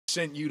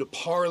Sent you to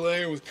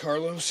parlay with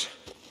Carlos?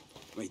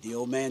 Wait, the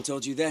old man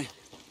told you that?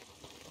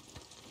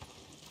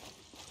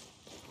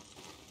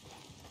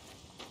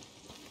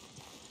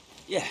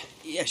 Yeah,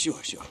 sure.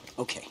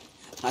 Okay.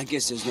 I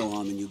guess there's no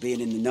harm in you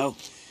being in the know.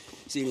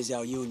 Seeing as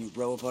how you and your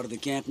bro are part of the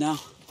camp now?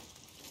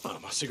 Well,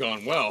 it must have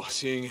gone well,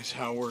 seeing as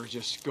how we're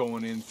just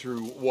going in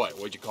through,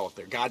 what'd you call it,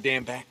 their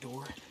goddamn back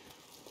door?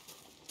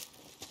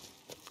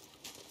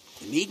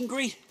 The meet and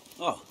greet?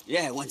 Oh,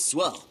 yeah, it went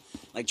swell.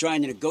 Like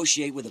trying to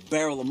negotiate with a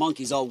barrel of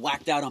monkeys all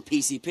whacked out on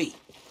PCP.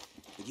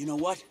 But you know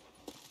what?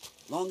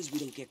 Long as we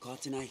don't get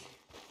caught tonight,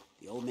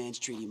 the old man's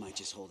treaty might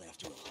just hold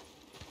after all.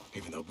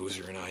 Even though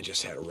Boozer and I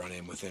just had a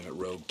run-in with him at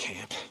Rogue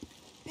Camp.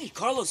 Hey,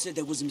 Carlos said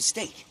there was a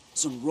mistake.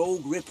 Some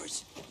rogue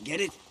rippers.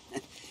 Get it?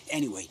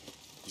 Anyway,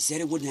 he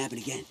said it wouldn't happen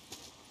again.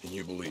 And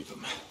you believe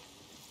him?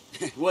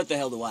 What the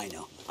hell do I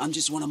know? I'm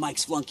just one of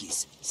Mike's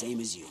flunkies, same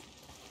as you.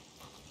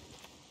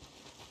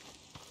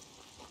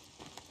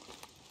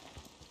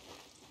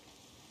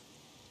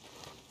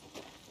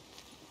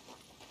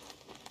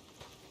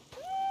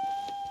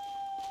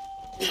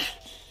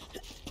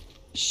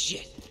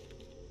 Shit.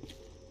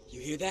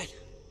 You hear that?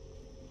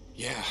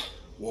 Yeah,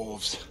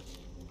 wolves.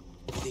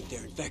 You think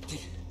they're infected?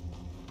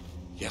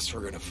 Guess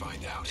we're gonna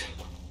find out.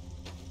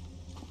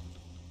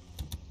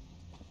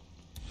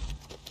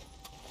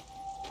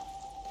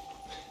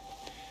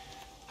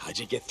 How'd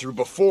you get through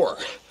before?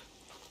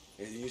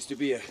 Yeah, there used to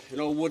be an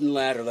old wooden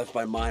ladder left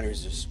by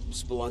miners or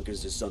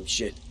spelunkers or some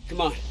shit.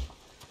 Come on.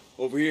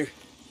 Over here.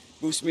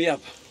 Boost me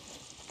up.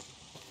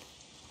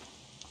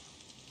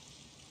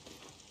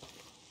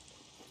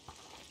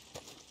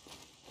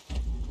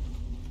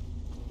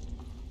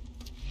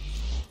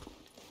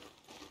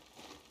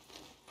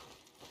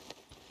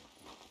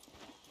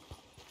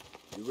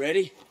 You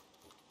ready?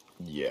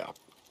 Yeah.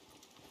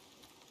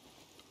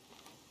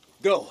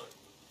 Go.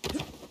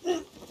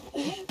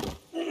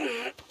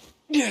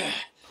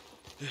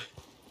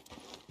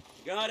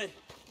 Got it.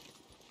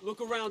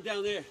 Look around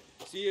down there.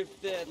 See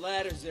if that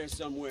ladder's there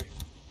somewhere.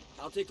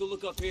 I'll take a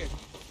look up here.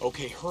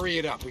 Okay, hurry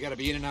it up. We gotta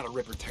be in and out of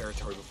Ripper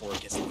territory before it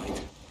gets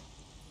light.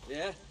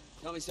 Yeah?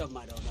 Tell me something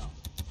I don't know.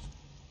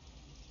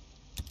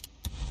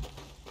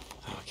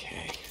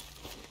 Okay.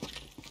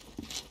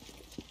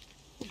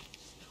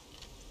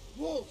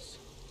 Wolves!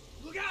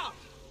 Look out!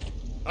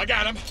 I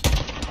got him.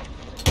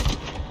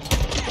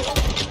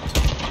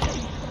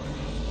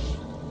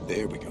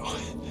 There we go.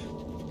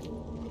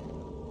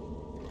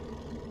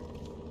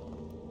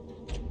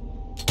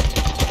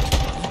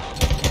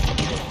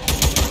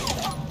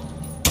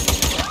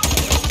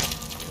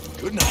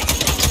 Good night.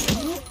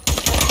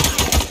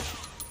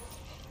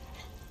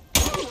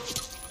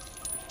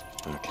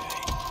 Okay.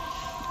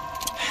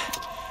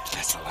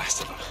 That's the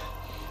last of them.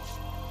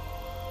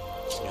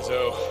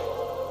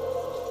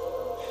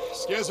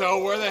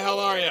 Skizzo, where the hell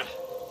are you?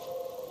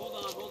 Hold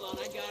on,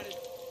 I got it.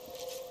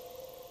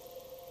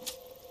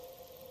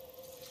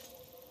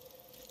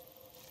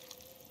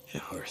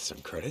 Yeah, worth some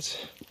credits.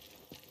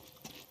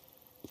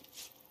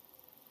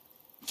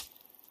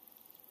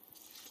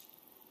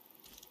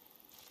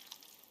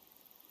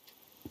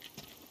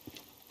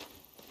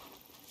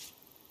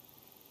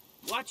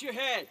 Watch your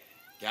head.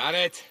 Got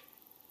it.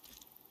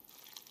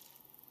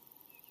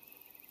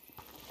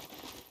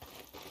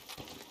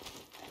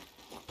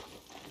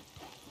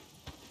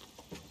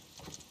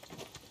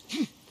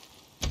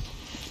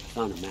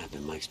 Found a map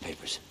in Mike's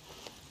papers,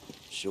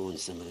 showing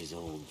some of these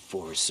old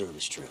Forest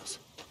Service trails.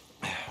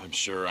 I'm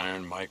sure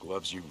Iron Mike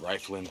loves you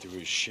rifling through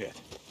his shit.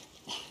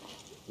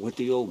 What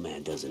the old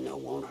man doesn't know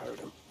won't hurt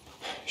him.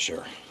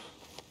 Sure.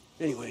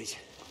 Anyways,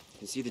 you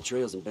can see the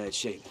trail's in bad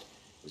shape.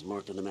 It was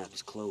marked on the map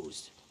as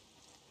closed.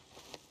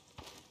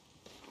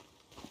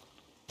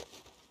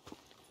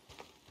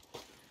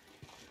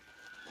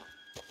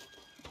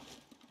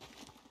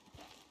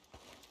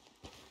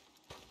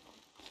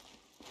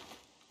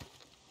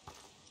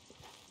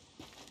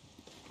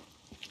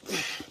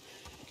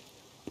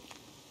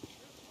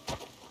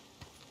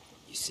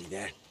 You see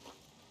that?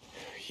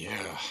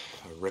 Yeah,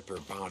 a Ripper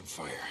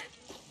bonfire.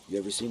 You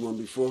ever seen one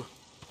before?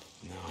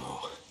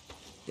 No.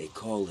 They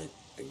call it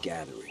a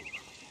gathering.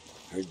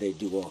 Heard they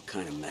do all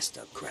kind of messed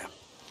up crap.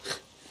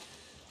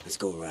 Let's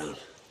go around.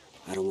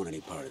 I don't want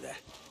any part of that.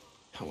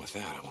 Hell with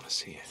that, I want to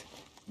see it.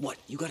 What,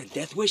 you got a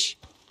death wish?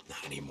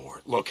 Not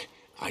anymore. Look,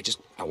 I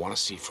want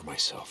to see for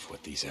myself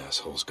what these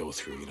assholes go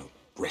through, you know,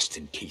 rest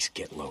in peace,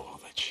 get low, all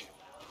that shit.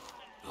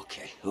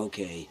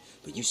 Okay,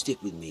 but you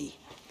stick with me.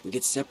 We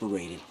get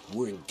separated,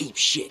 we're in deep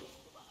shit.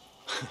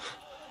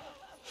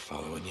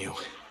 Following you.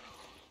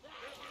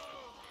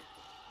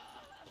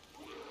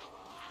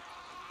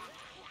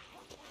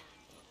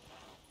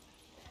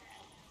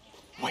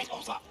 Wait,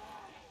 hold up.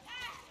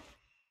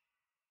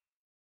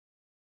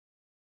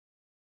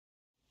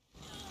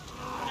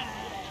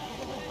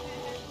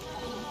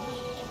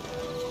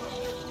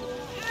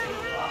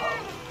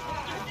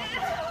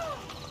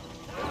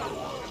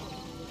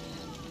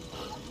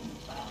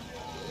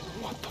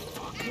 What the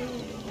fuck?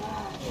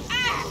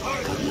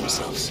 Got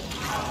themselves.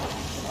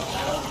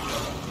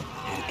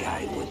 Had a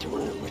guy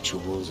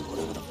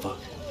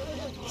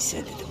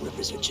said that the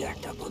Rippers are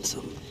jacked up on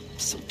some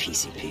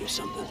PCP or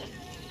something.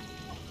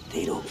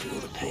 They don't feel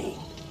the pain.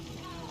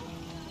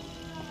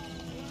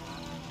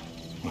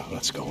 Well,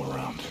 let's go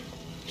around.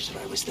 That's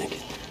what I was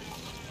thinking.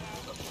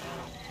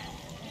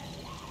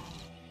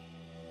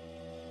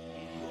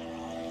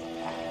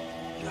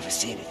 You ever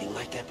see anything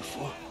like that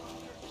before?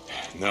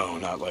 No,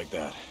 not like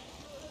that.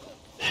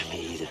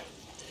 Me either.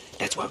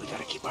 That's why we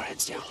gotta keep our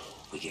heads down.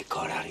 We get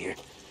caught out here,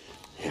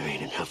 there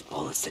ain't enough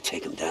bullets to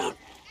take them down.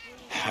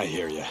 I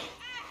hear ya.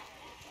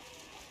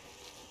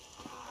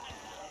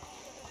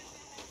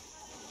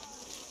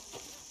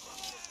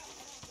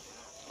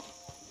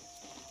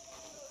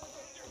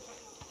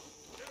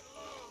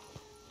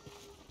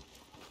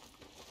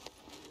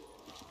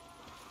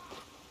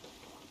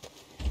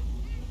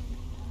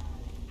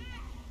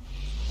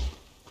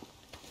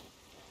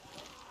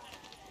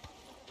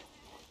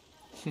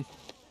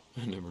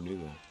 I never knew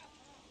that.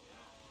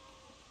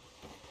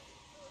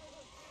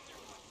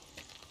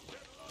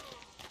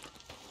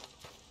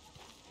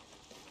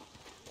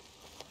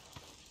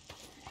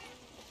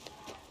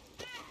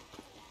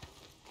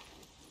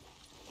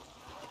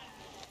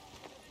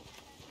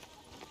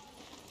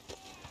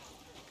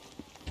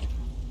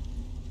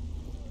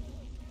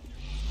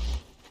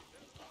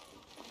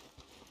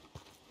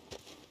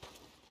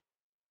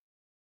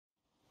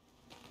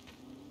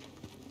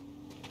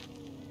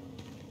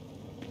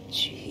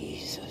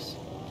 Jesus.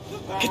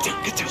 Get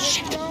down,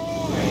 shit! We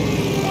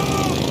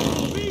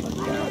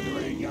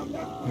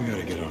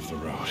gotta get off the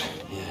road.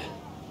 Yeah.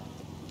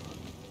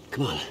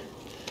 Come on.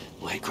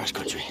 We'll head cross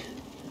country.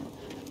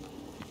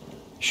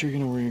 Sure you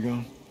know where you're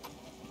going?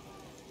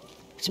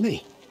 It's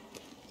me.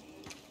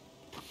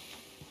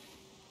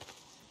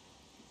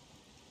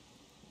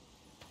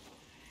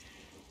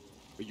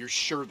 But you're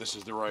sure this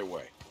is the right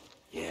way?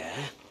 Yeah?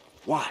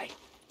 Why?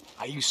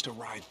 I used to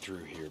ride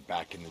through here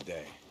back in the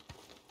day.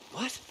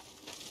 What?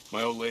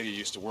 My old lady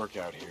used to work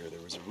out here.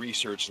 There was a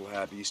research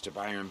lab east of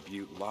Iron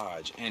Butte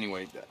Lodge.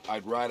 Anyway,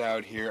 I'd ride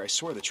out here. I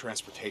swear the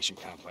transportation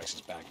complex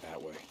is back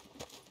that way.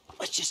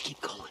 Let's just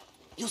keep going.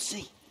 You'll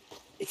see.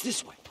 It's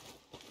this way.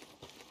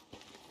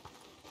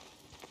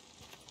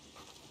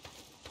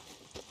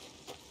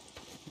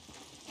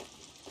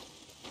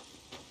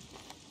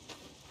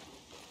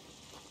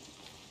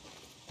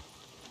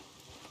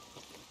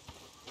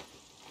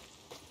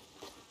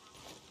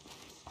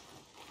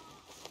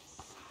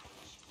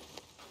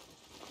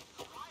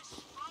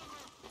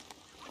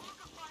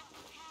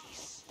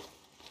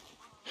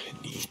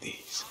 I need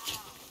these.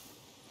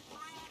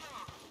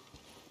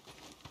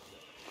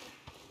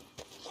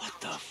 What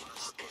the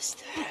fuck is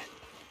that?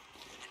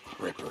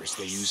 Rippers,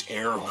 they use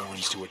air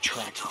horns to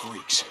attract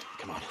freaks.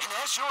 Come on.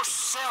 As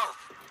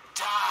yourself,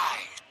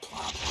 die. Blah,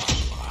 blah,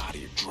 blah. How do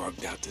your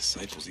drugged out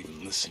disciples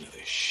even listen to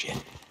this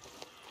shit?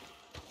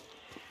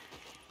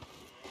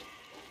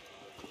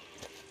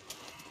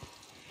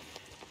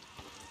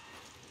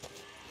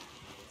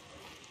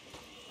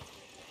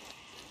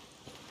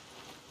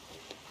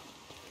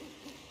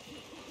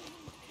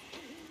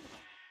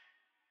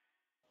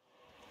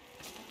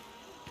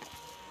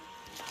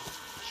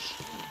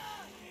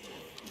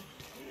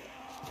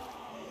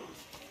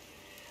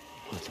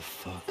 What the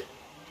fuck?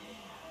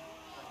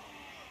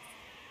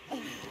 God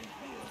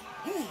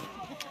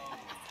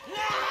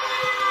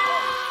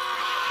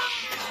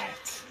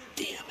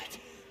damn it.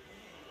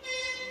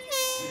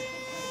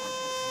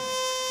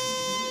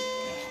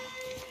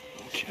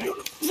 Okay. No,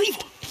 leave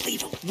him!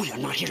 Leave him! We are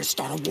not here to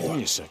start a Give war.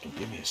 me a second.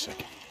 Give me a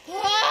second.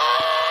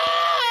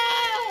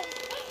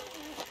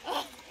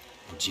 Oh,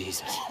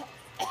 Jesus.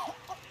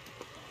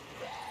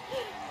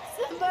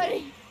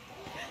 Somebody.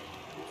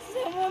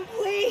 Someone,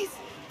 please.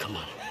 Come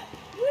on.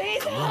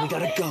 Please Come on, we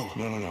gotta go.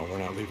 No. We're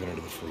not leaving her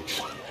to the freaks.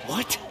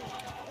 What?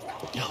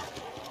 No.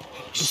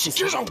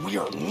 Sisters, we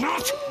are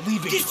not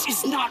leaving. This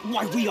is not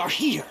why we are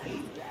here.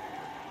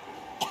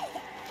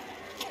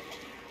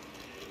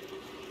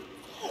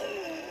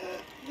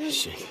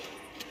 Shit.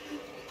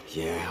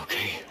 Yeah,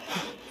 okay.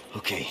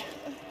 Okay.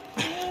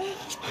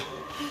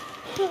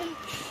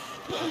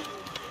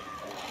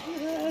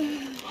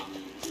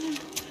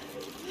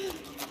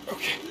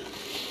 Okay.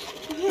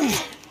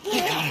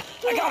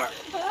 I got her.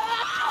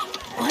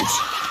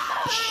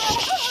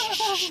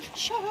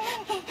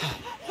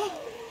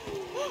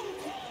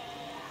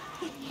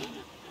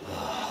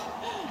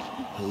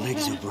 Her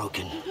legs are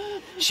broken.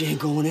 She ain't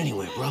going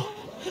anywhere, bro.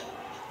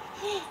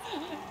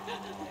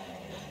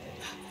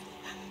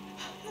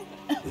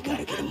 We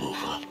gotta get a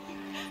move on.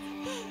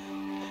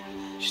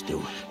 Just do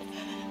it.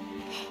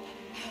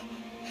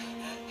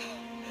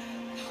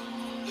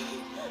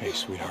 Hey,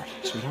 sweetheart.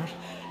 It's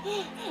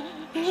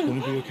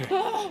gonna be okay.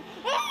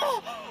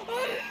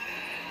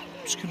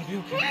 It's gonna be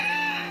okay.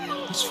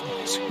 It's fine.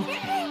 It's okay.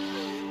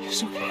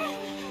 It's okay.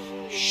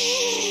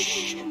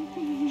 Shh.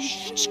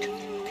 It's gonna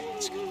be okay.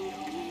 It's gonna be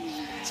okay.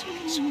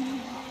 It's okay.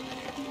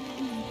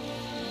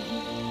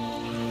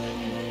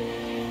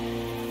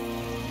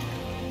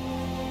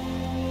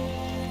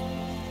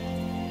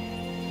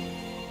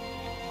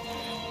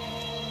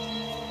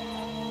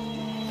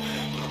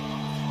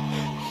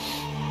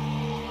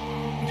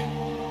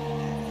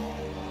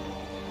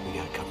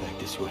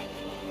 This way.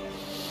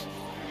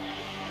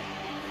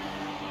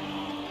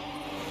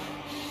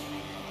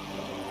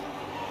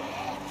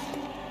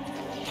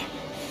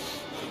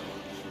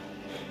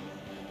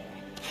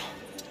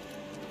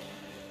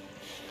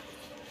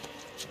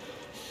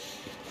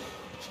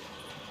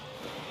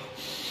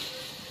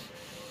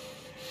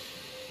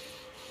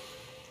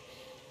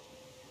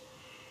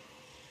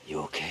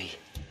 You okay?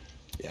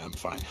 Yeah, I'm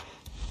fine.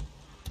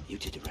 You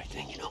did the right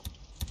thing, you know.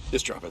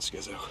 Just drop it,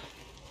 Schizo.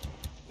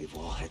 We've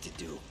all had to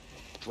do.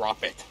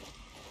 Drop it.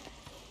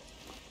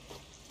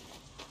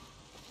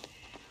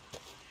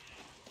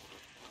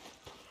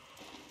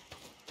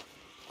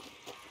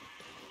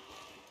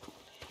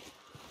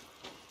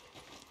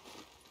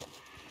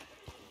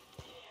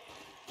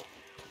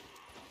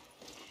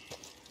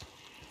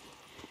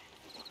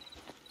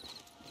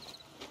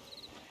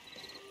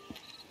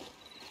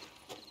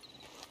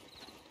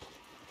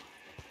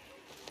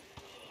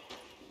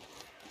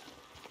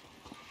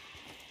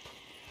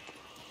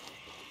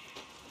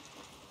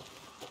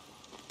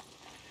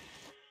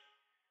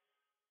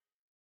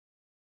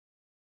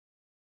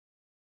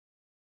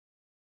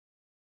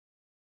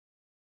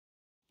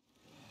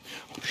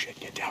 Oh shit,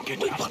 get down, get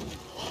down.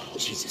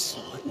 Jesus,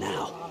 what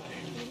now?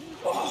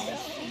 Oh,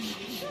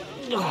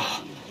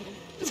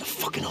 it's a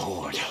fucking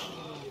horde.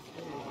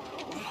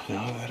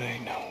 No, that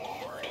ain't no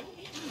horde.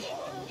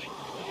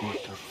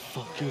 What the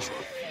fuck is it?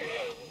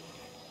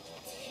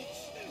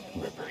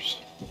 Rippers.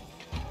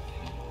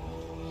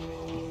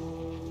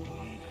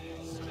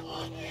 Come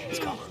on, let's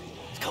go.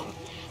 Let's go.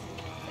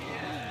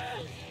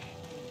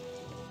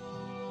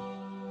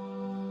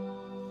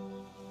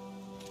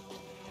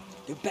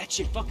 They're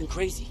batshit fucking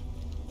crazy.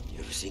 You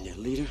ever seen their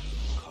leader,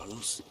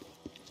 Carlos?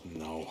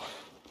 No.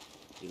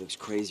 He looks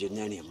crazier than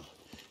any of them.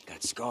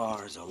 Got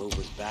scars all over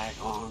his back,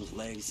 arms,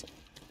 legs.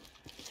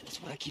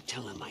 That's what I keep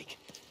telling Mike.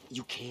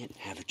 You can't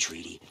have a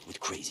treaty with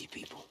crazy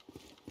people.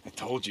 I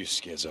told you,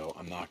 Schizo,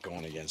 I'm not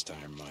going against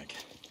Iron Mike.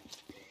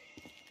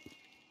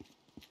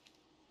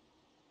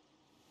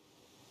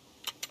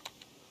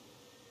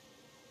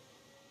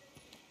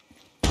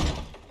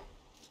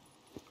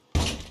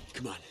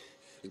 Come on.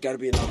 There's gotta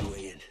be another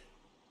way in.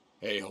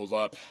 Hey, hold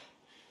up.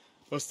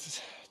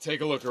 Let's take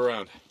a look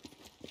around.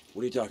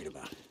 What are you talking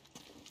about?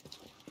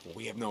 Well,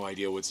 we have no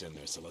idea what's in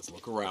there, so let's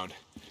look around.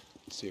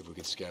 See if we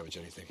can scavenge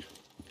anything.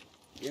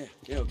 Yeah,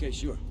 okay,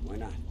 sure. Why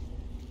not?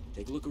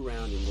 Take a look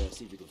around and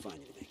see if you can find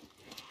anything.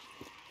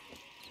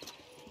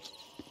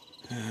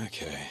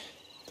 Okay.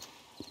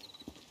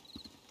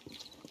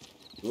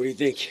 What do you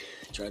think?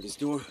 Try this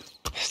door?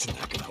 It's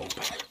not gonna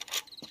open.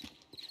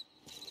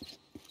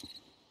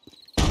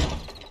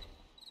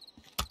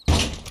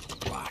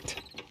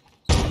 Locked.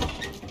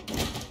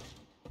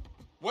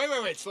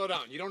 Wait, slow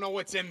down. You don't know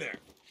what's in there.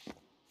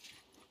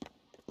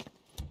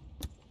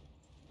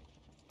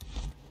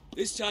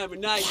 This time of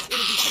night, it'll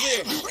be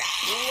clear. Don't worry.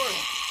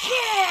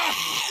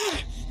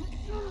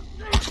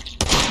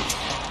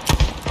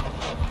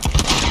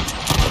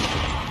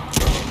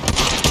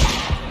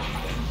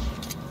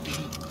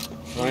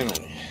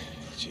 Finally.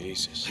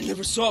 Jesus. I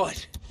never saw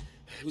it.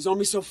 It was on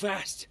me so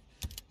fast.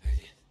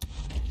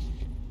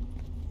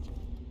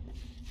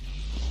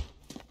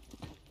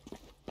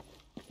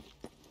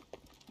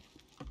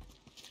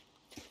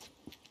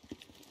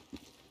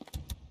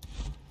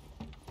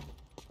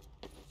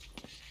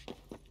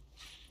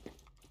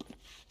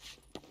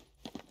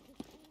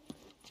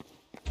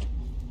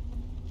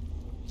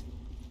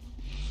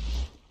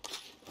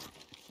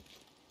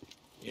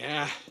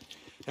 Yeah,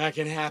 that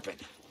can happen.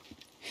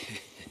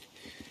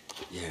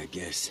 Yeah, I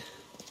guess.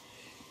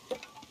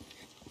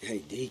 Hey,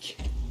 Deke.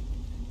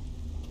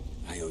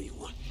 I owe you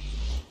one.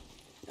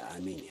 I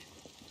mean it.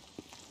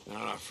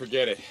 No,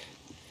 forget it.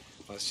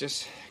 Let's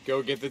just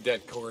go get the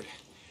dead cord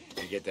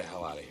and get the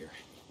hell out of here.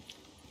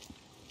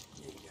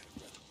 Yeah, you got it,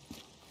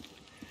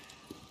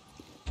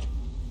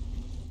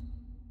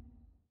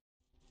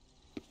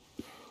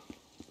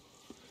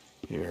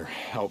 brother. Here,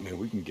 help me.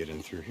 We can get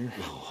in through here.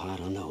 No, I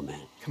don't know,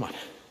 man. Come on.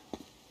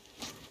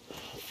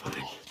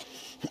 Fine.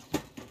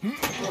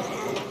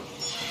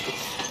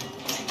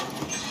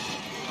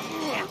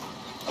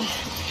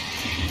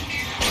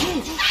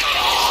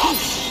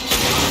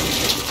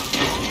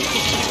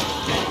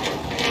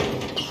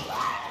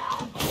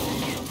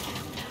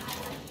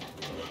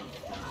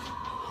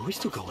 Are we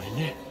still going in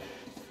there?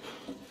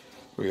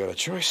 We got a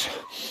choice.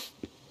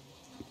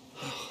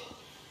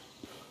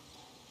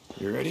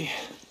 You ready?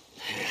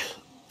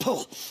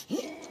 Pull.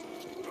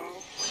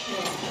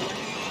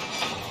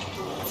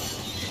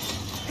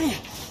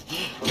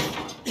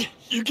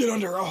 You get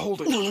under, I'll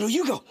hold it. No,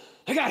 you go.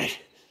 I got it.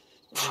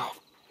 Go.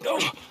 Go.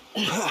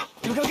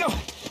 Okay. All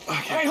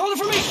right, hold it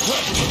for me.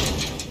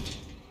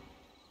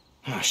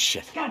 Oh,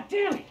 shit. God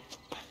damn it.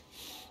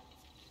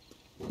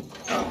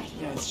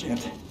 Yeah, it's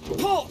jammed.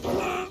 Pull.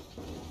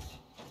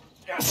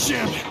 Yeah, it's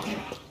jammed.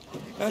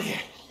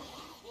 Okay.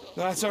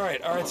 No, that's all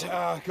right. All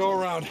right, go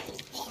around.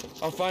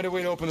 I'll find a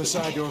way to open the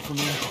side door from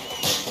there.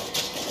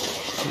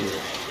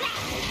 Here.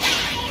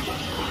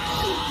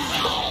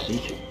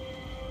 Deke.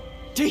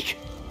 Deke.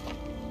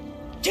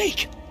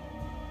 Deke.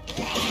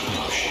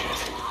 Oh,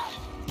 shit.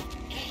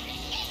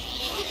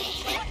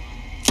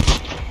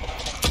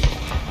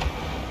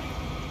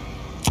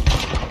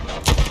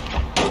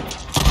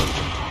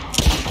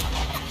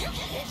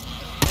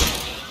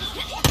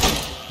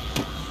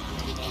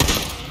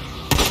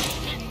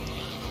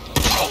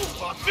 Oh,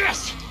 about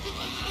this!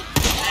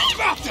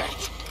 About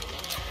that!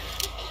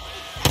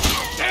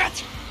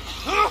 That!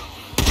 Huh?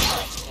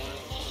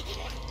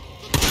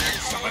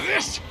 Some of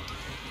this!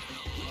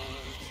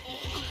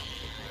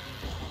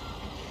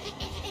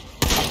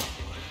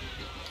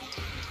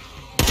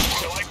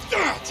 So like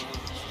that!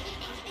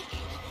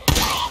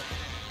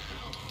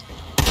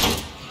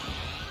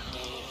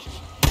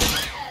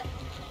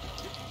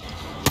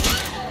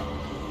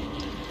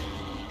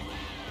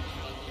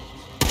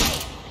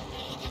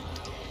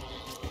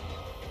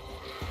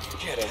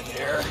 Get in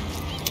there.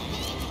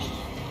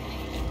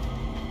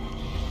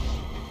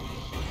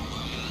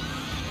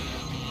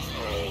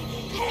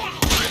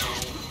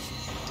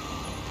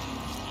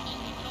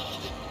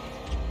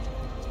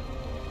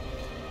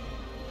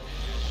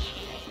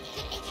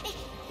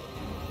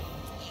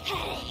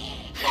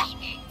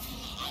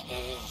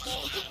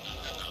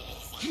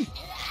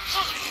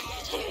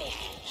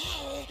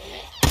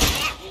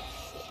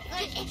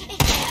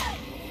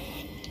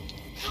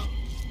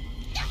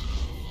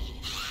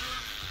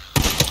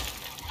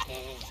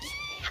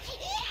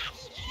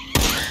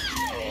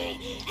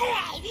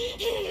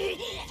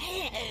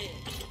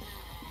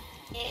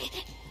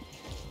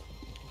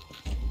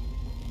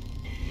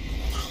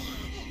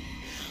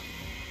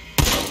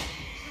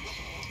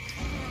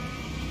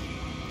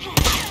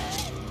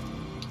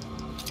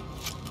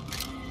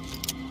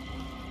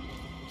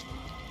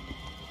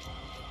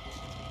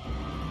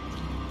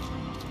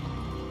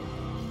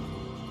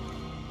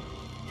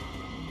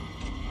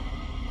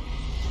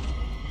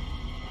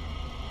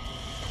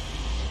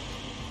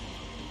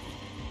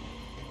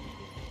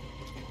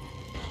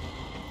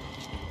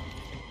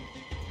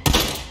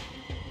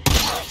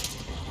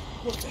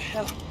 What the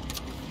hell?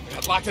 I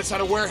got locked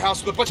inside a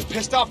warehouse with a bunch of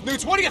pissed off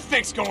newts. What do you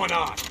think's going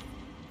on?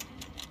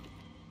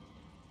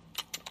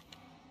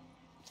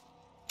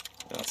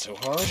 Not so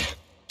hard.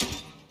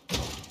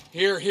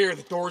 Here,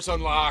 the door's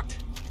unlocked.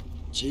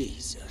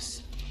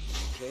 Jesus.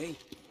 Okay.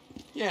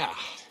 Yeah,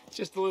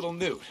 just a little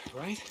newt,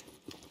 right?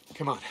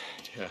 Come on.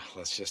 Yeah,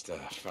 let's just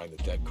find the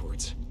dead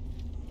cords.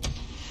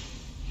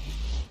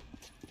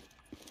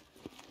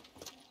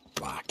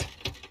 Locked.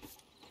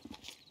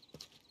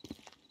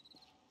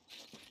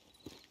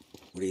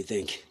 What do you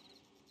think?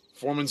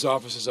 Foreman's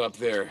office is up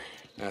there.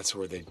 That's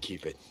where they'd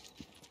keep it.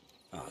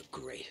 Oh,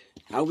 great.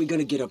 How are we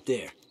gonna get up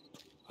there?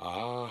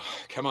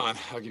 Come on.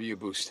 I'll give you a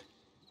boost.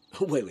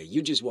 Wait,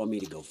 you just want me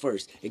to go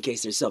first in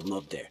case there's something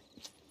up there.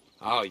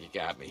 Oh, you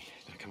got me.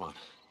 Now, come on.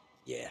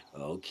 Yeah,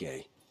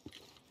 okay.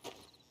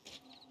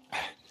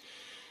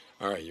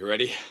 All right, you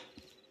ready?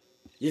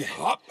 Yeah.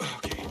 Up.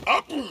 Okay,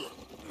 up.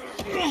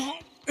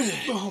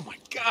 Oh, my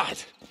God.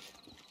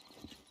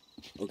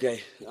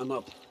 Okay, I'm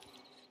up.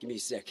 Give me a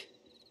sec.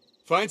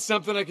 Find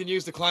something I can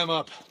use to climb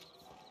up.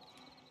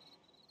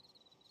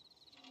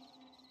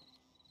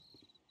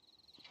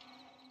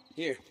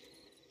 Here,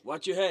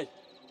 watch your head.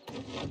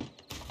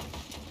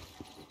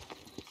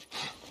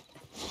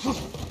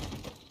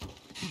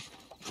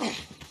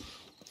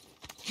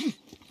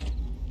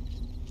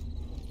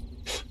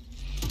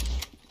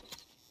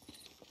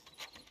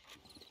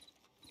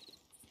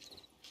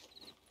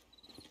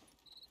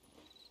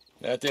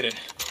 That did it.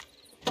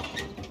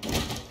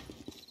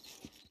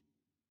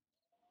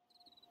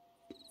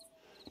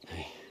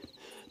 Hey,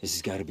 this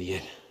has got to be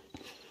it.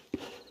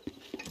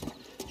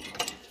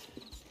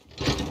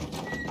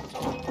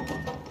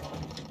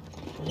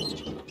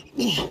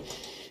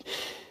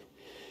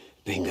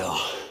 Bingo.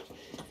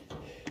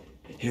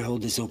 Here,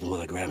 hold this open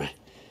while I grab it.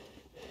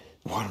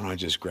 Why don't I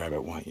just grab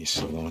it? Why you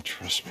still don't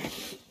trust me?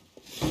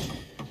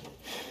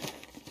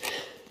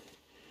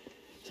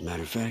 As a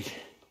matter of fact,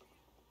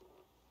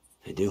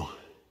 I do.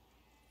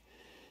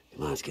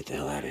 Come on, let's get the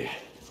hell out of here.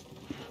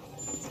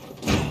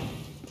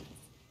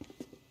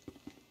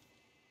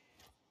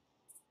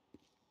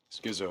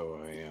 Skizzo,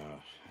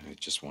 I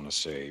just want to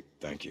say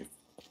thank you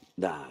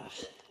Nah,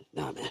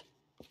 man.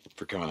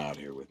 for coming out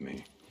here with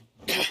me.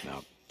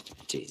 Now,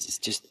 Jesus,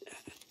 just...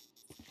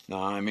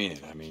 no, I mean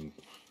it. I mean,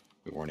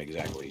 we weren't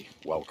exactly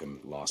welcome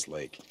at Lost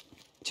Lake.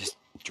 just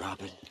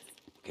drop it,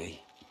 okay?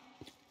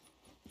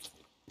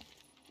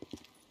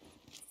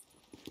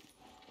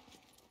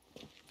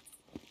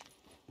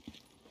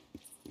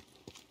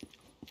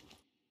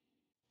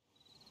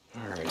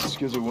 All right,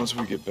 Skizzo, once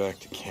we get back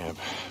to camp,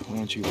 why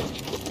don't you...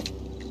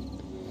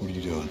 What are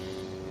you doing?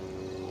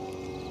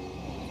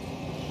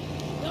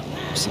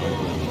 Sorry,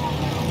 brother.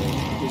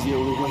 It was the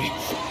only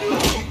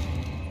way.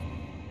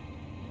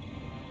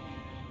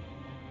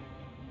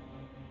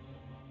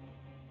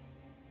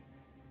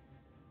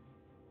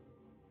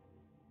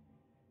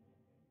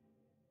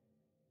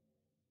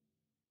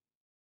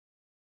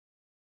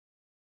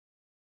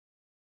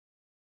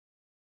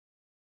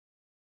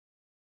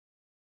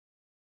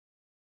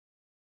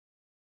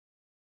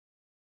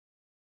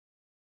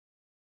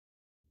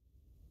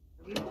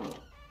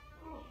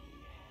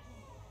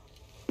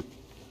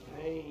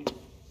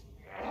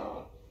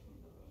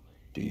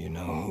 Do you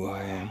know who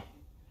I am?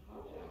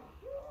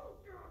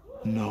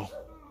 No.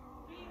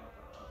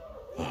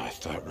 I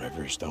thought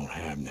rivers don't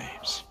have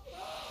names.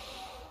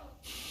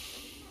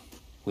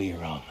 We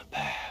are on the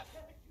path.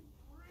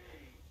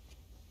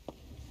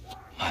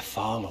 My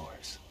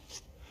followers.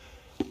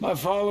 My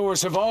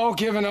followers have all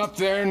given up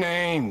their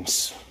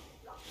names.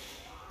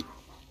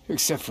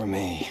 Except for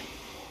me.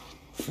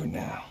 For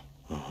now.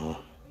 Uh-huh.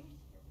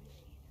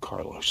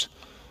 Carlos.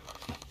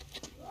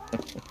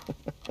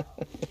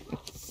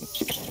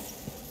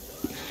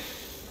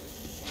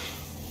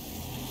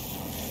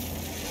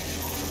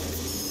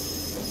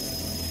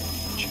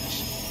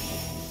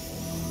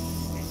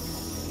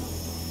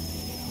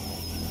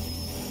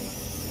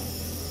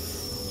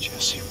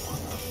 Jesse, what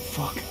the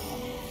fuck?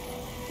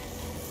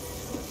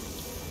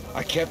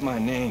 I kept my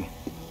name.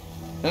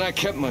 And I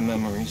kept my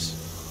memories.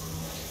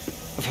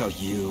 Of how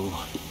you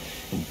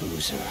and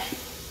Boozer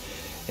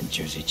and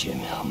Jersey Jim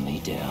held me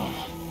down.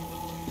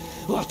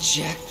 While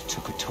Jack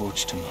took a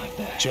torch to my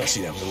back.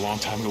 Jesse, that was a long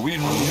time ago. We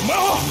didn't really...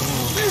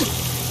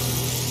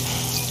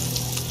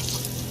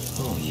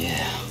 Oh,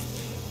 yeah.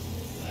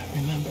 I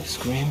remember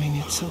screaming,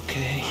 it's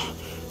okay.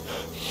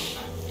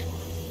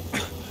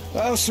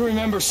 I also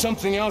remember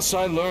something else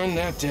I learned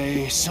that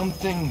day.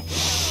 Something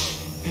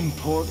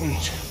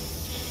important.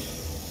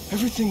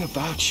 Everything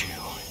about you.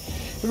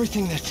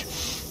 Everything that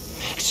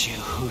makes you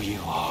who you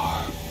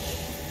are.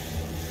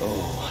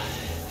 Oh,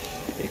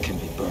 it can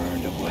be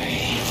burned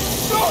away.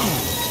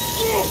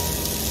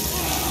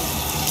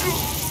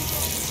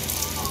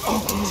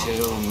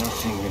 Until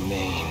nothing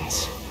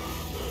remains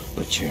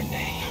but your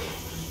name.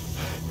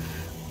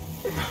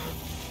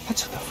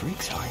 That's what the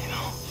freaks are, you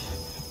know.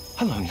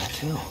 I learned that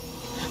too.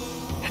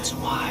 That's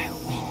why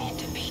we need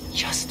to be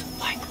just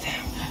like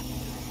them.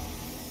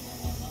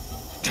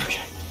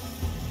 Okay.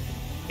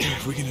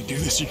 If we're gonna do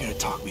this, you're gonna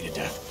talk me to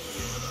death.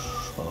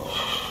 Oh,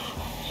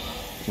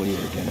 we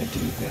are gonna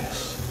do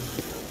this.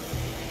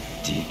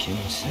 Deacon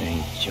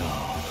St.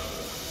 John.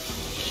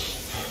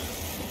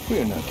 We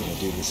are not gonna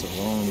do this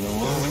alone,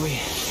 though, are we?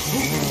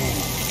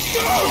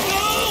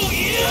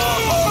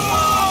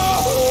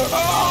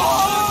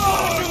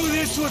 Do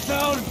this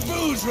without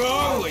Boozer,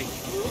 are we?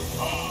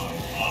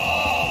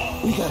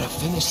 We gotta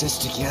finish this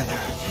together,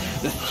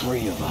 the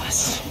three of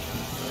us.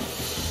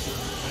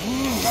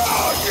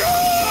 Oh,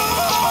 yeah.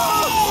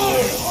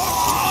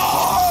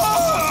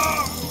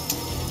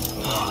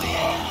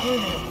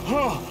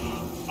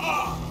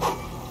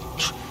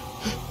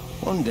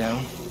 One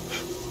down.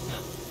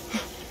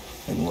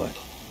 And what?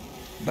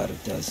 About a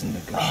dozen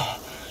to go.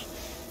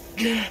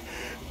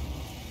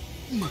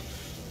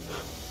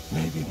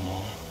 Maybe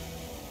more.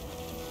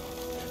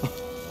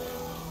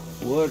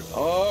 What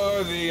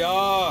are the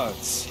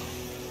odds?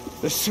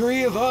 The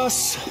three of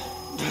us,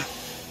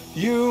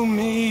 you,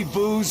 me,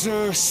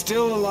 Boozer,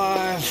 still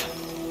alive,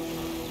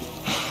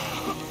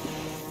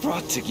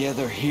 brought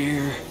together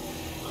here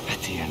at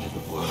the end of the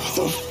world. What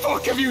the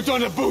fuck have you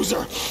done to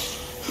Boozer?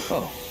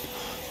 Oh,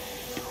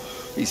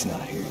 he's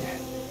not here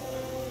yet,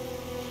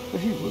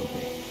 but he will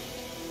be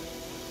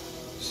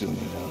soon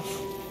enough.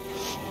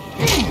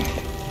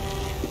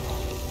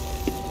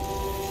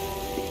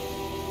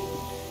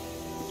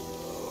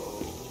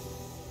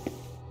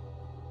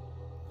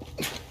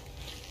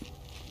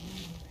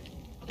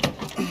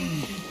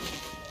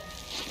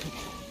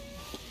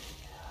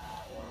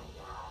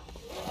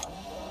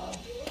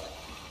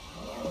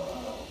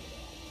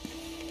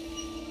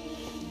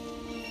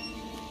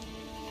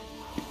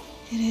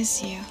 It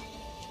is you.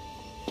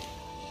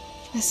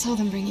 I saw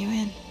them bring you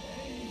in.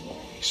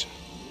 Lisa.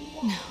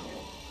 No.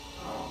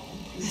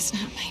 That's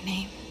not my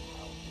name.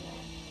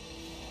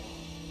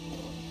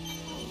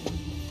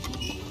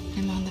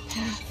 I'm on the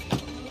path.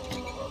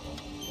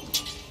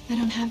 I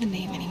don't have a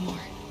name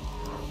anymore.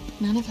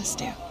 None of us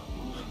do.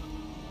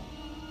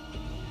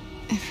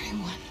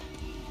 Everyone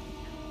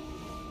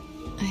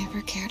I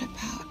ever cared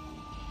about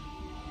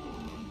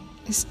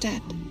is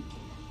dead.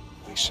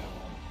 Lisa.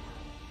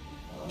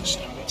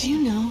 Listen to me. Do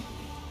you know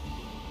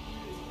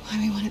why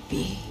we want to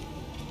be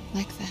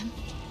like them?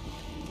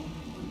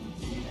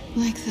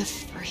 Like the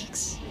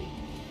freaks?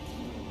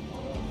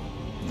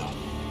 No.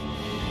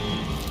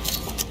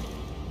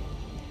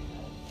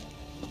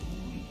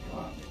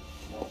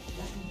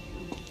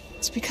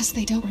 It's because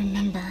they don't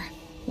remember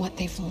what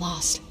they've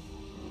lost.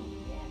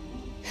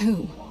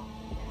 Who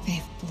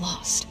they've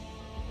lost.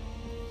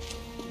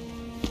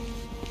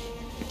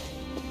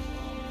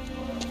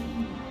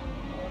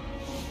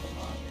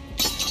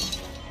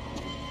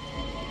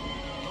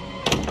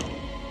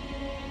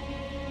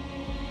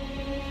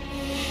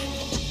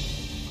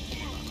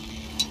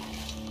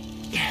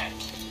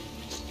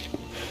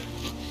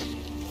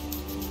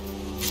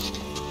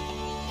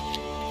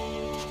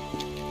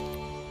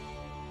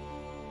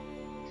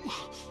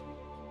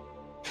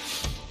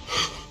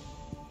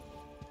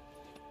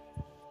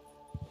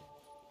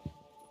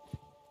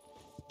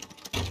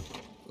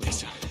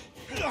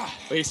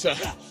 Lisa.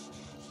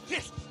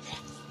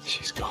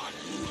 She's gone.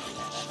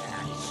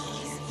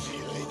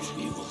 Feel it.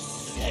 We will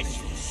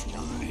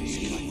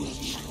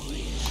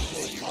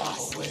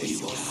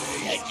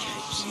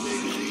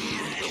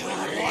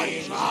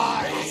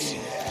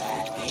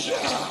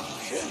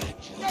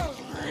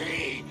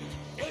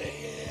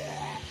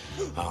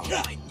I'll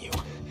find you.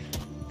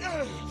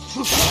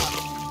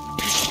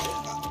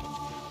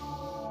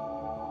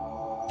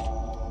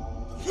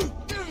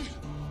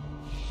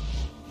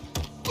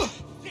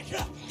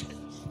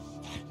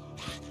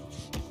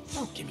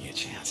 Give me a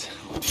chance.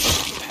 I'll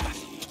take the path.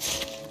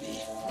 Be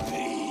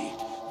free.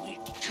 We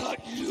cut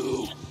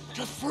you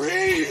to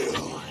free you.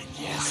 Come on,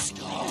 yeah.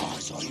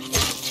 Scars on you.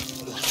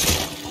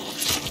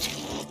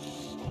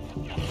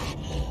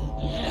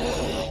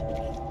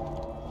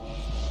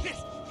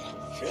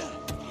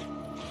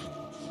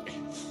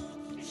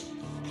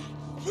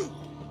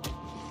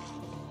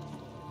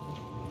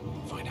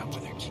 Find out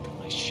where they're keeping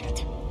my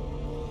shit.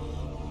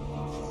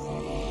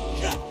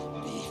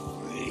 Be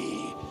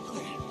free.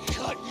 We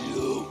cut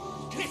you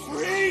to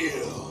free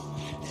you.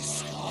 The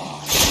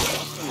scars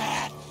of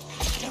that.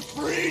 The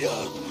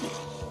freedom.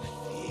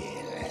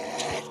 Feel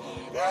it.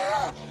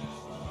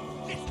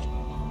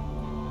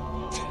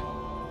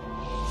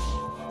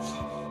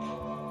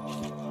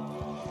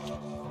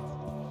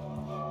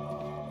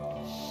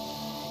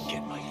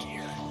 Get my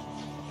gear.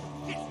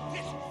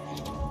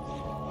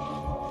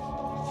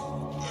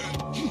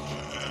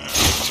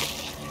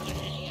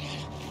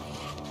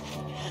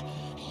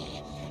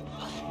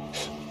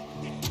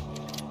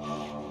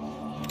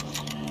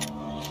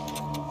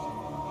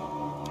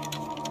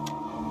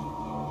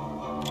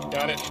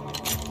 Got it.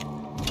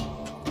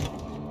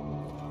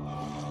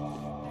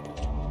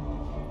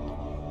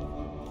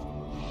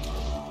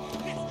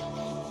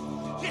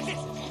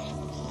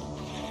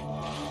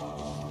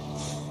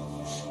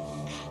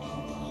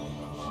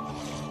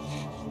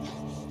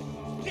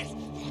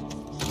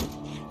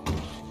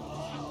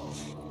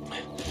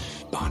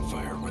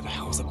 Bonfire? Where the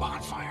hell's a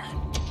bonfire?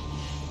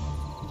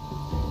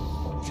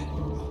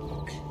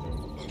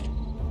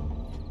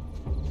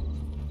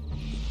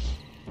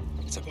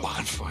 It's a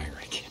bonfire.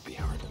 It can't be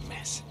hard to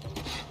miss.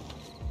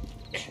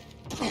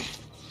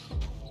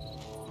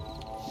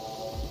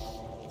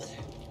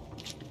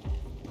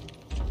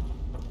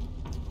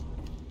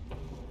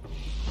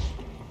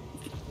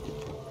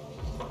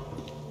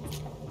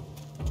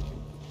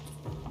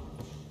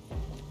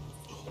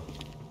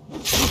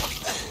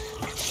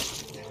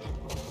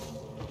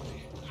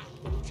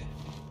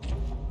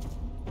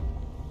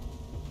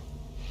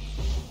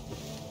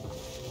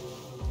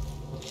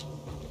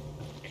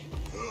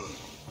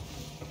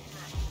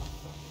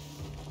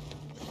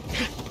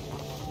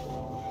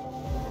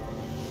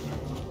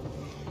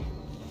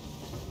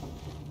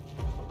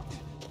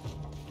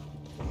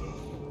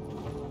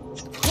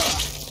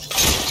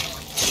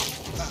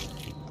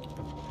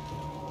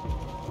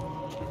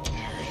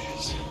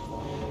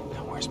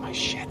 Where's my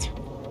shit?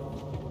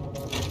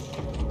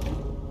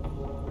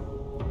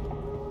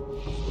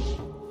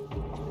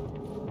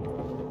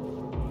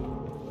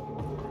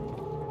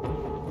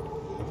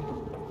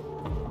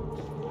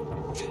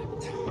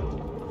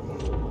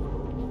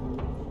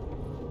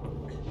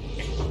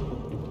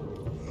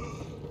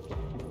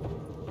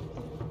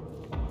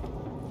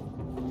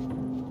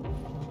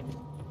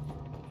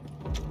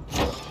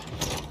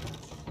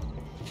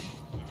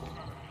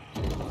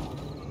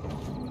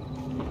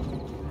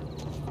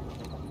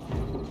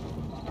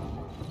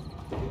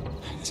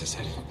 This is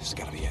it. This has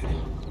got to be it.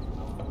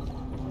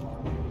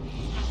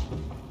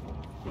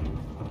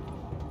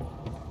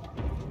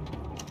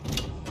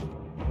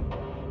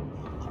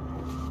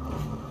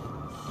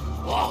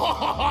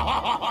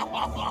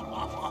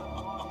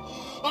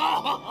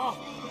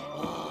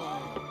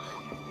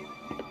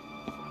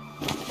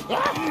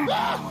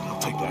 I'll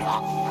take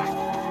that.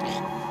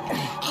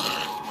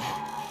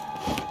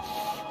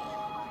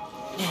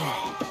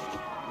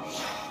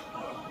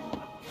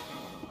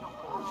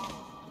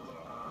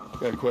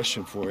 Got a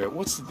question for you.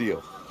 What's the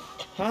deal?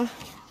 Huh?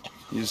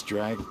 You just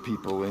drag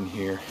people in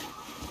here,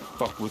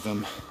 fuck with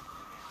them,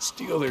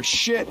 steal their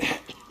shit,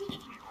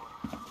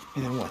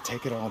 and then what,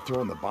 take it all and throw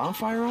it in the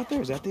bonfire out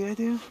there? Is that the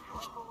idea?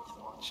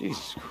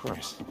 Jesus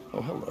Christ.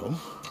 Oh, hello.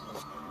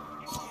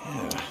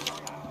 Yeah.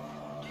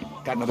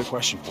 Got another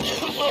question for you.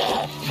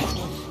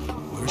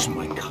 Where's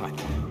my cut?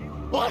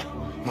 What?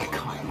 My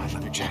cut, my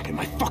leather jacket,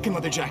 my fucking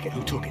leather jacket.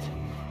 Who took it?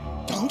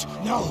 Don't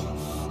know.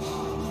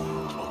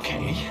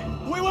 Okay.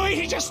 Wait,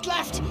 he just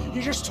left.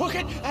 He just took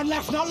it and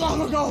left not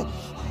long ago.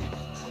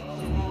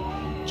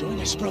 Join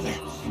us, brother.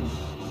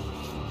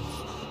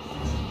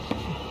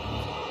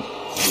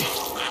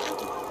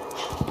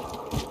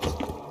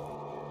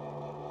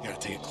 Gotta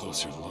take a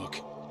closer look.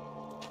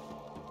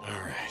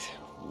 All right,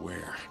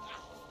 where?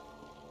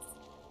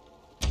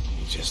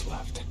 He just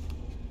left.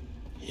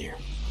 Here.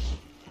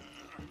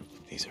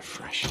 These are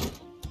fresh.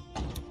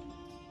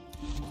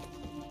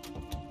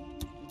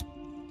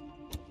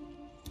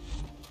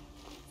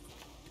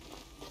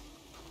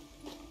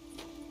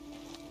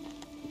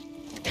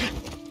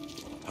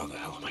 How the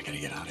hell am I gonna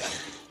get out of here?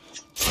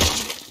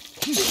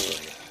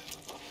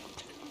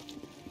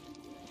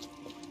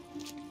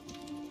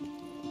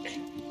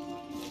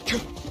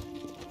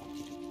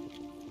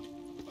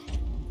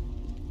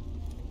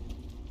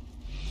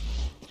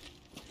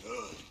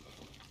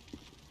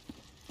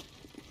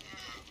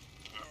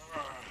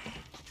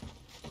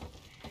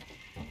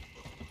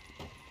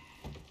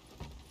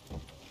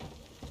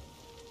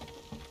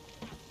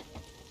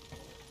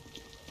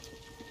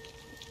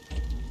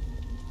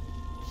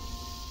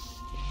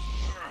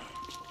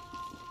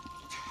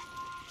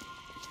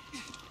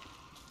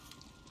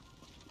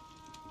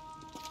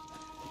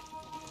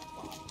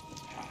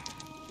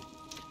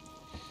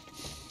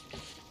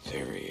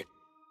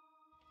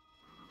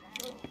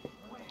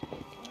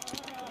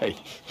 Hey.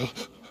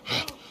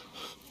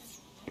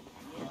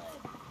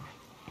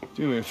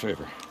 Do me a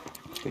favor.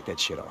 Take that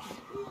shit off.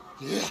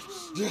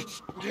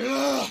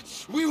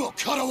 We will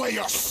cut away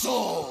your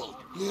soul.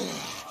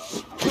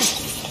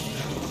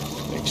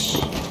 Thanks.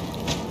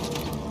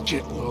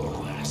 Get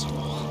low, asshole.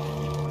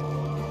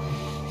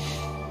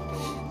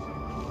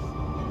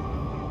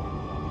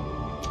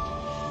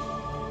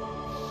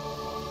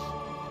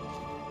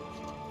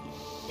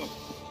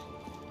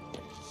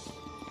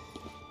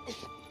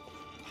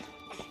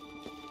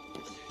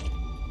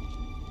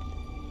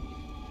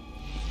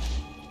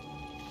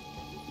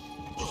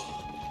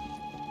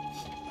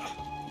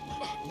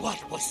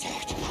 What was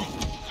that?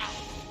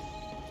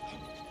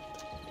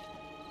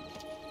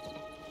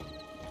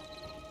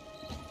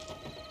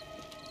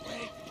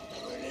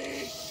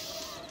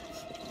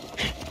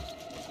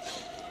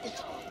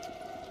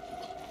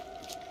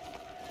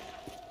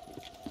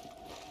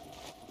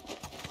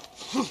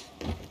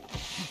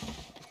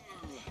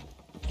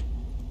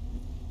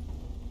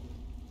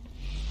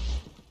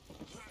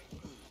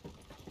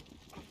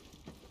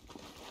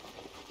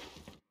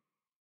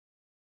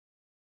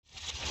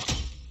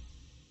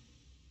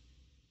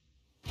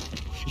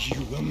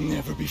 You will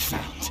never be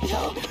found.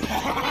 No.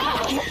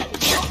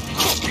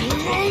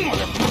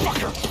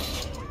 Motherfucker!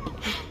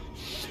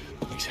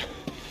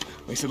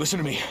 Lisa, listen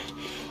to me.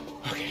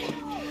 Okay,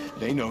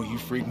 they know you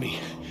freed me.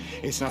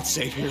 It's not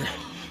safe here,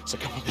 so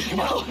come with me. Come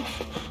on.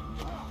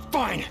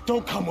 Fine,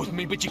 don't come with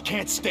me, but you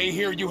can't stay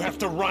here. You have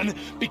to run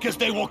because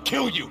they will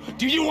kill you.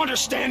 Do you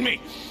understand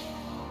me?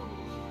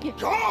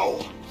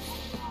 Go!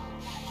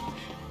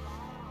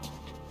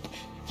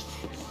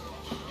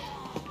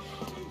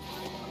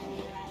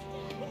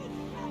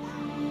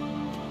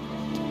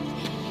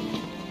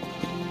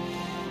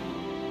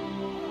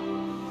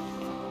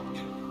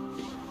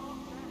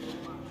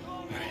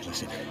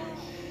 Listen,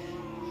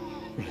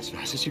 run as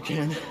fast as you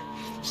can,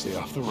 stay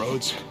off the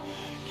roads,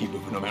 keep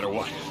moving no matter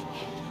what.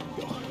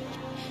 Go.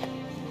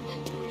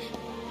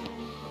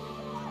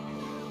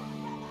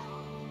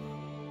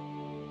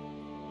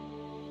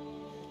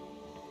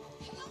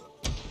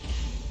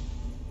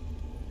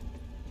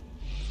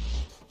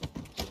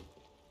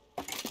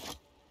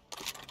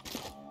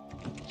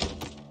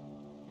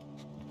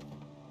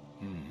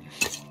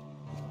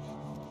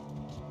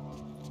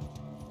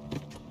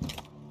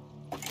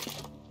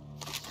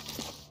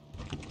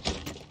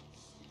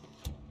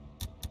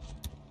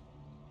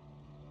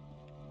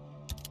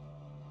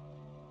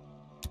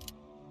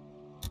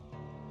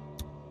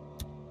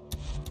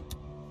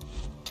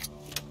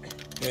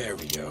 There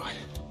we go.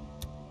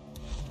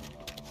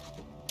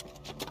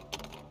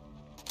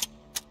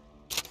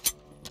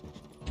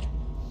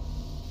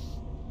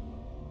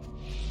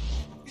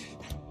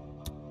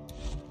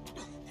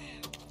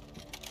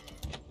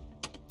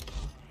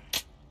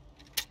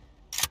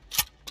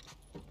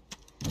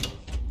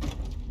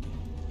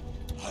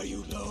 Are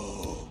you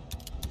low?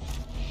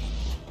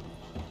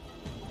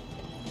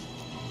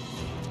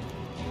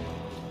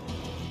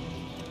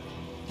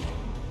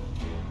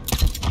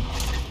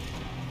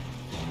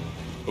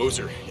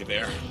 Boozer, you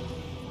there?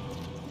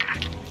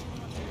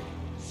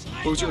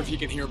 Boozer, if you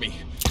can hear me.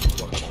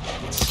 Look,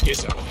 it's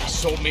Skizzo. He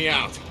sold me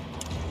out.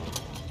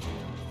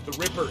 The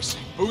Rippers.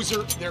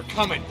 Boozer, they're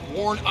coming.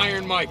 Warn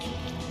Iron Mike.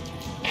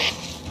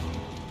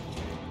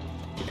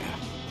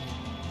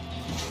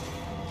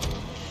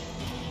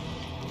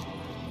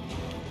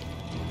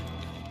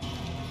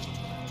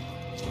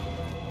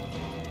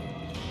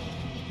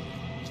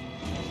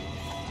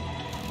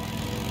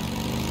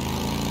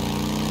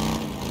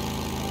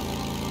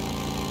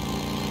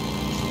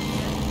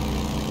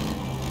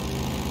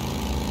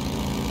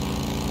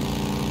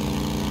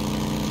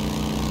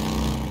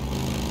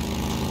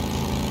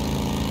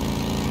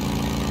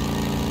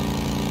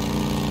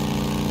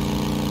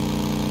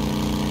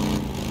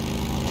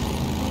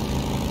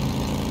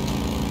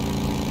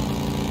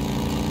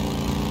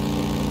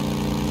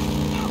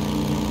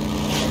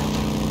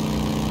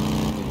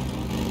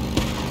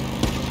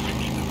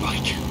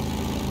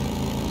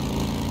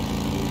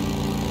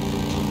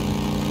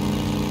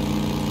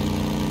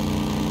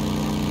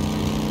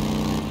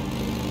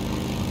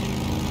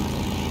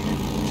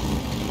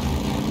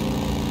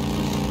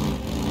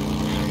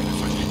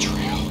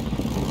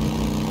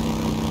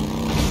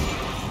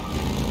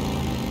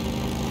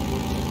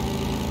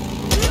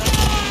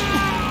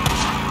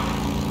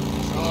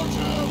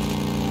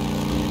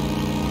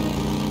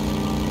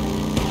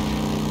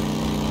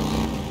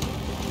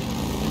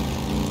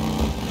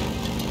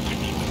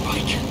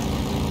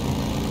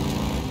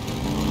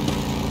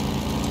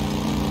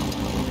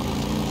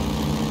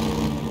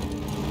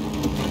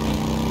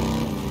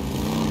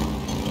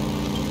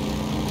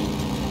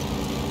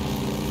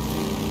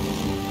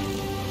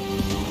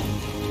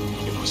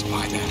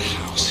 By that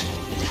house.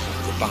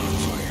 The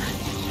bonfire.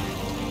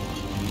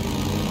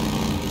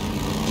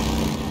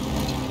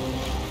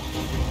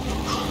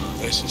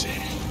 This is it.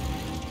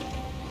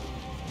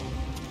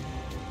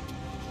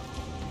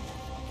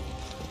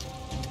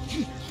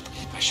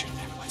 I should have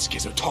never let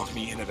Skizzo talk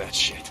me into that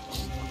shit.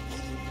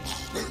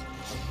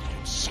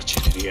 I'm such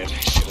an idiot. I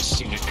should have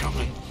seen it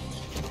coming.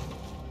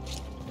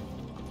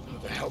 How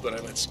the hell did I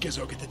let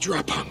Skizzo get the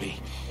drop on me?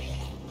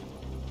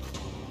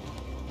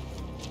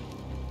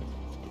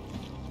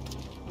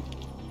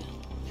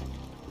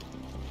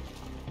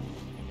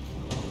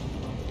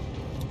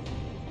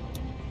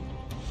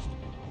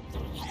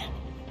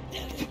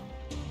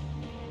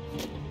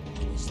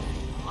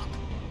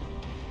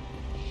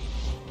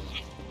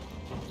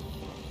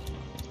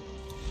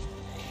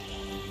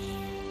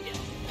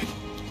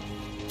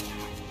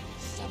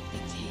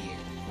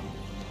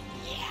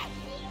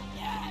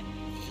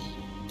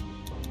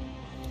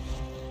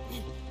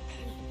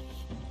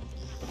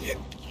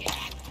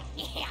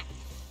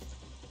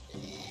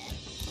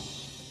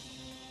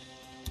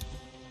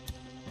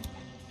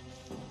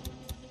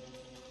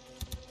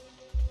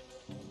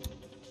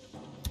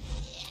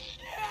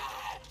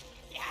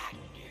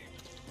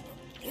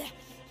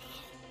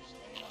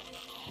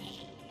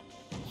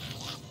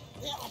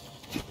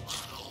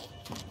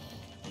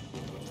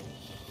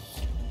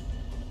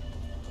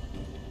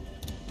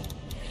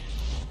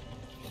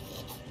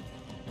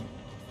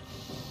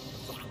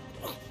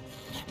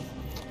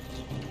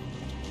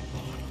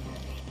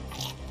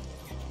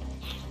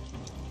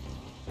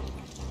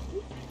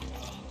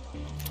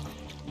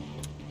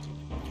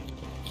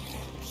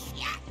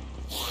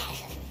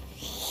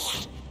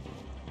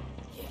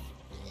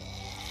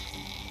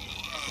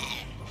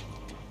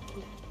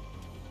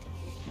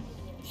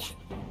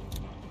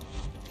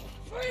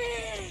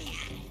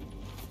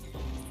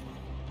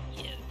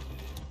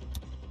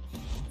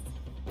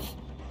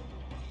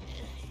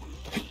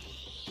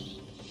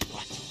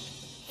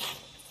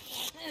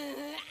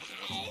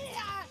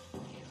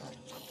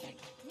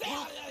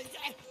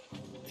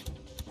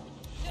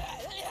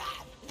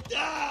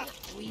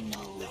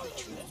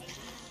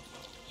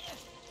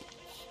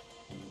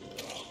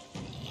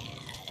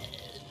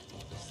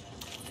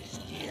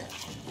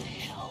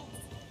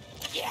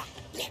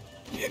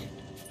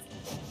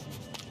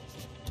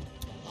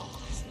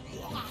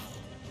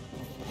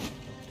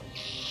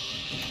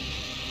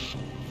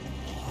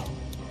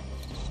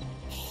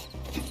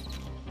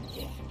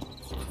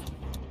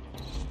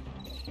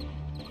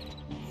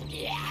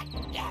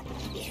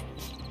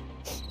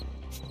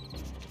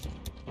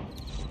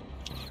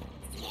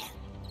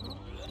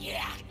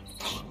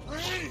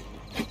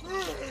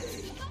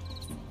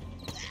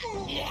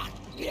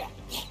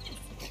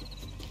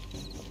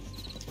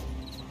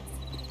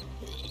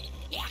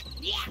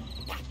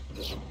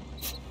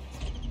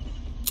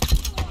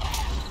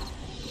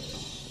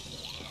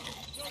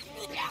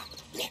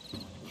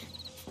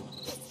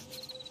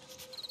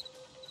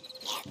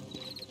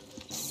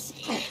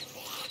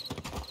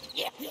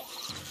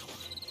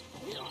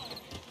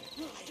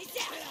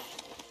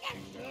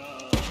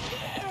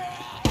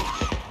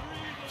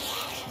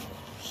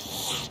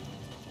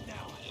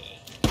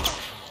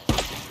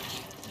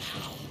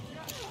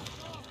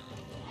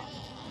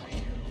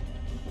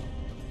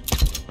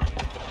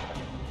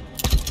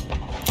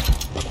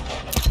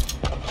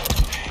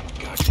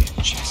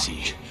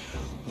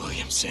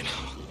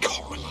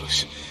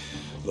 Carlos.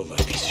 Little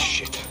that piece of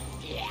shit.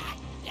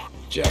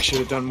 Jack should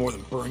have done more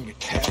than burn your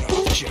cat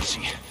off,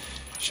 Jesse.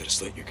 Should have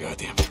slit your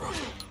goddamn throat.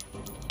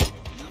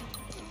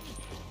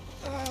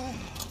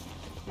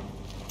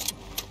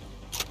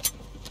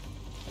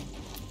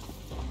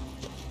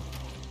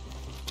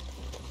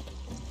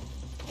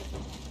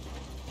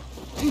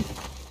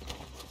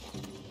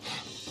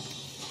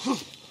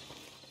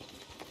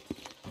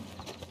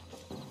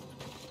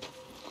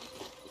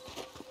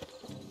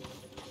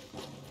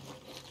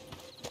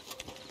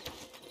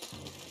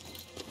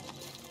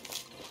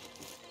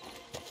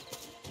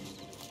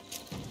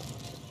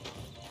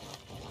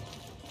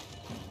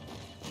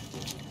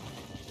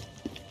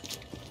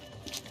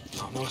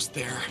 Almost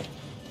there.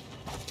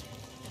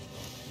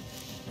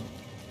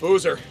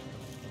 Boozer.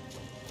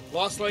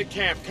 Lost Lake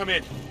Camp, come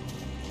in.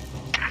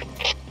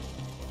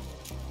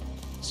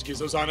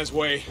 Skizzo's on his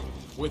way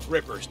with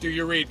Rippers. Do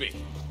you read me?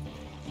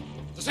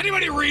 Does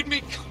anybody read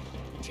me?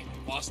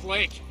 Lost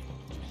Lake.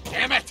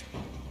 Damn it!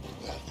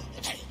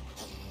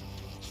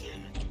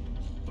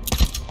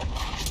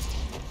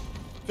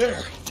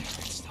 There.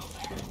 It's still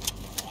there.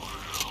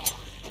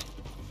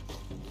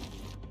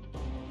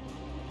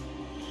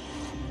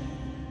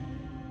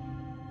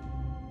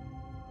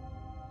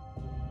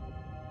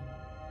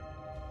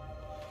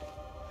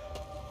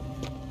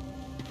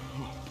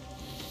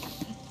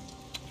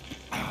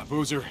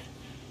 Boozer,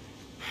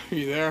 are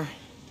you there?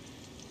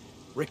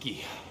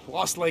 Ricky,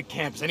 Lost Lake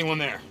Camp, is anyone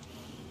there?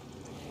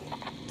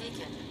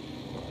 Deacon.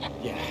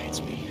 Yeah,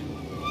 it's me.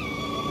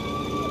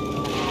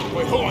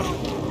 Wait, hold on.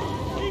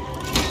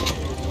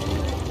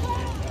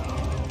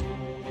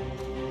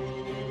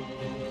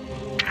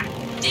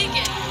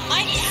 Deacon,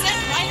 Mike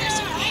sent riders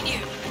to find you.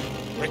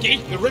 Ricky,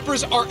 the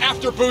Rippers are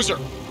after Boozer.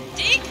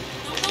 Deke?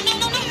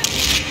 No.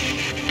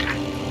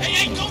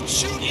 Hey, don't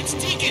shoot! It's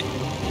Deacon!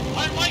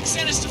 Our Mike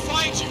sent us to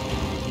find you.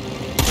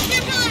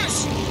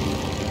 Rippers!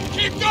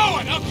 Keep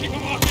going! I'll keep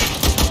them walking.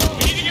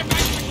 We need to get back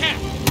to the camp.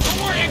 Don't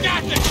worry, I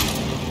got this.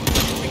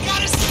 We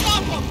gotta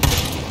stop them!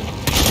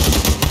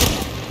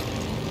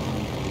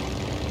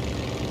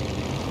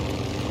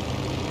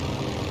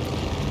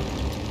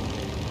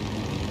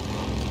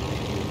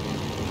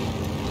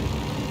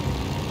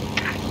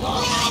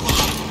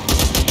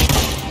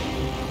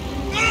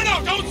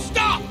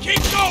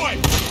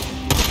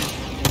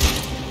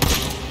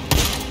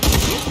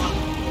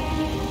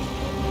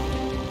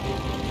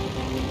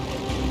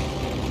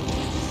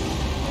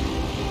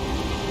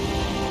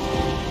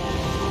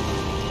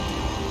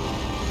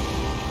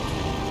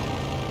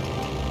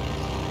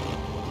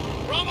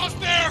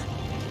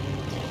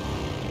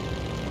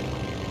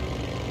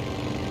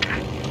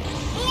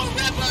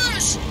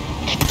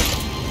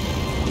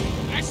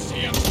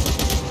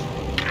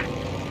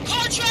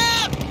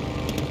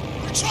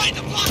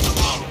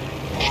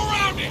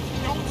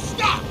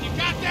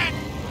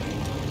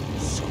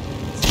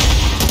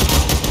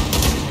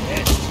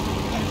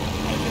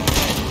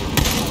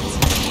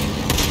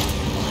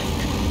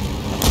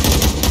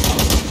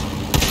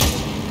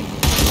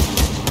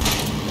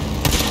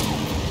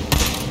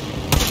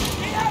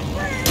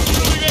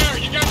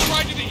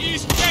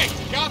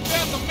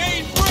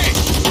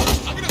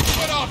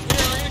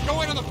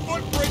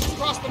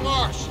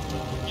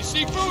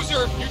 see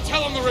Boozer, you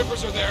tell him the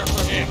Rippers are there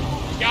for him.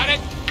 Got it?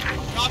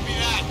 Copy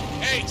that.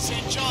 Hey,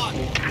 St. John.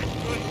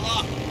 Good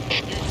luck.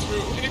 You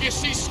too. And if you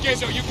see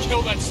Skizzo, you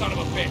kill that son of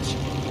a bitch.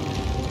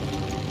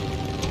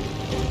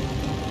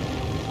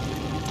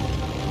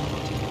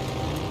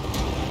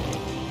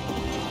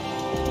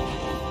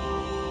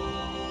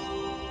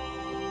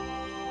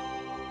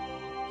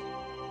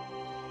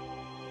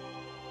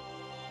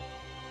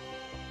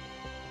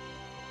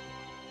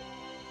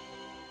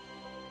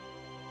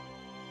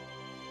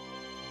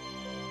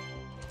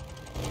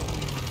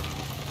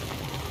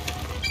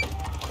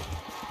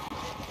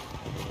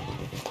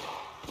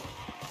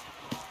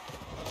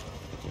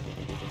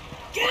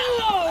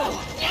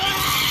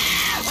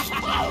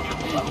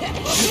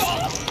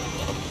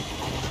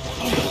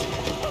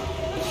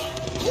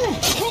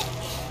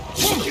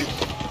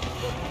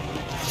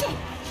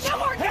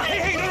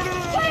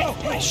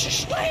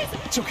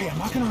 It's okay, I'm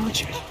not gonna hurt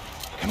you.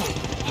 Come on.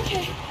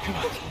 Okay. Come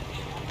on.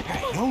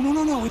 Hey,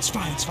 no, it's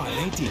fine, It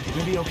ain't deep. You're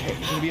gonna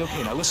be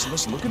okay. Now listen,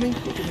 look at me.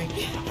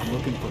 I'm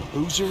looking for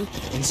Boozer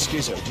and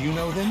Skizzo. Do you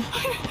know them?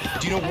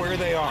 Do you know where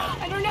they are?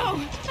 I don't know.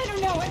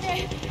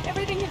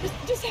 Everything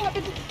just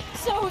happened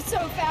so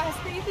fast.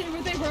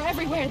 They were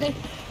everywhere. The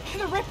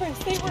Rippers,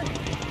 they were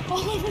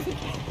all over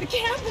the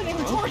camp, and they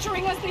were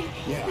torturing us.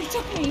 They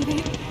took me.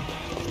 They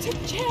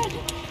took Chad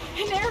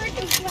and Eric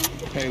and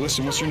stuff. Hey,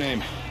 listen, what's your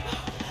name?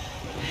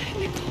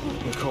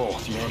 Nicole. Nicole,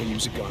 do you know how to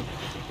use a gun?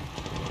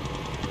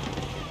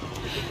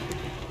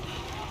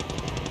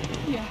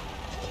 Yeah.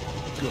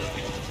 Good.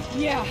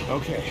 Yeah.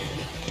 Okay.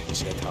 You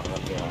see that tower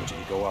up there? I want you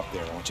to go up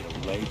there. I want you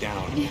to lay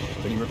down.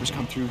 If any Rippers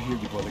come through here,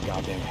 you blow their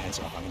goddamn heads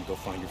off. I'm gonna go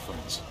find your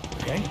friends.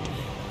 Okay?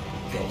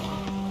 Go.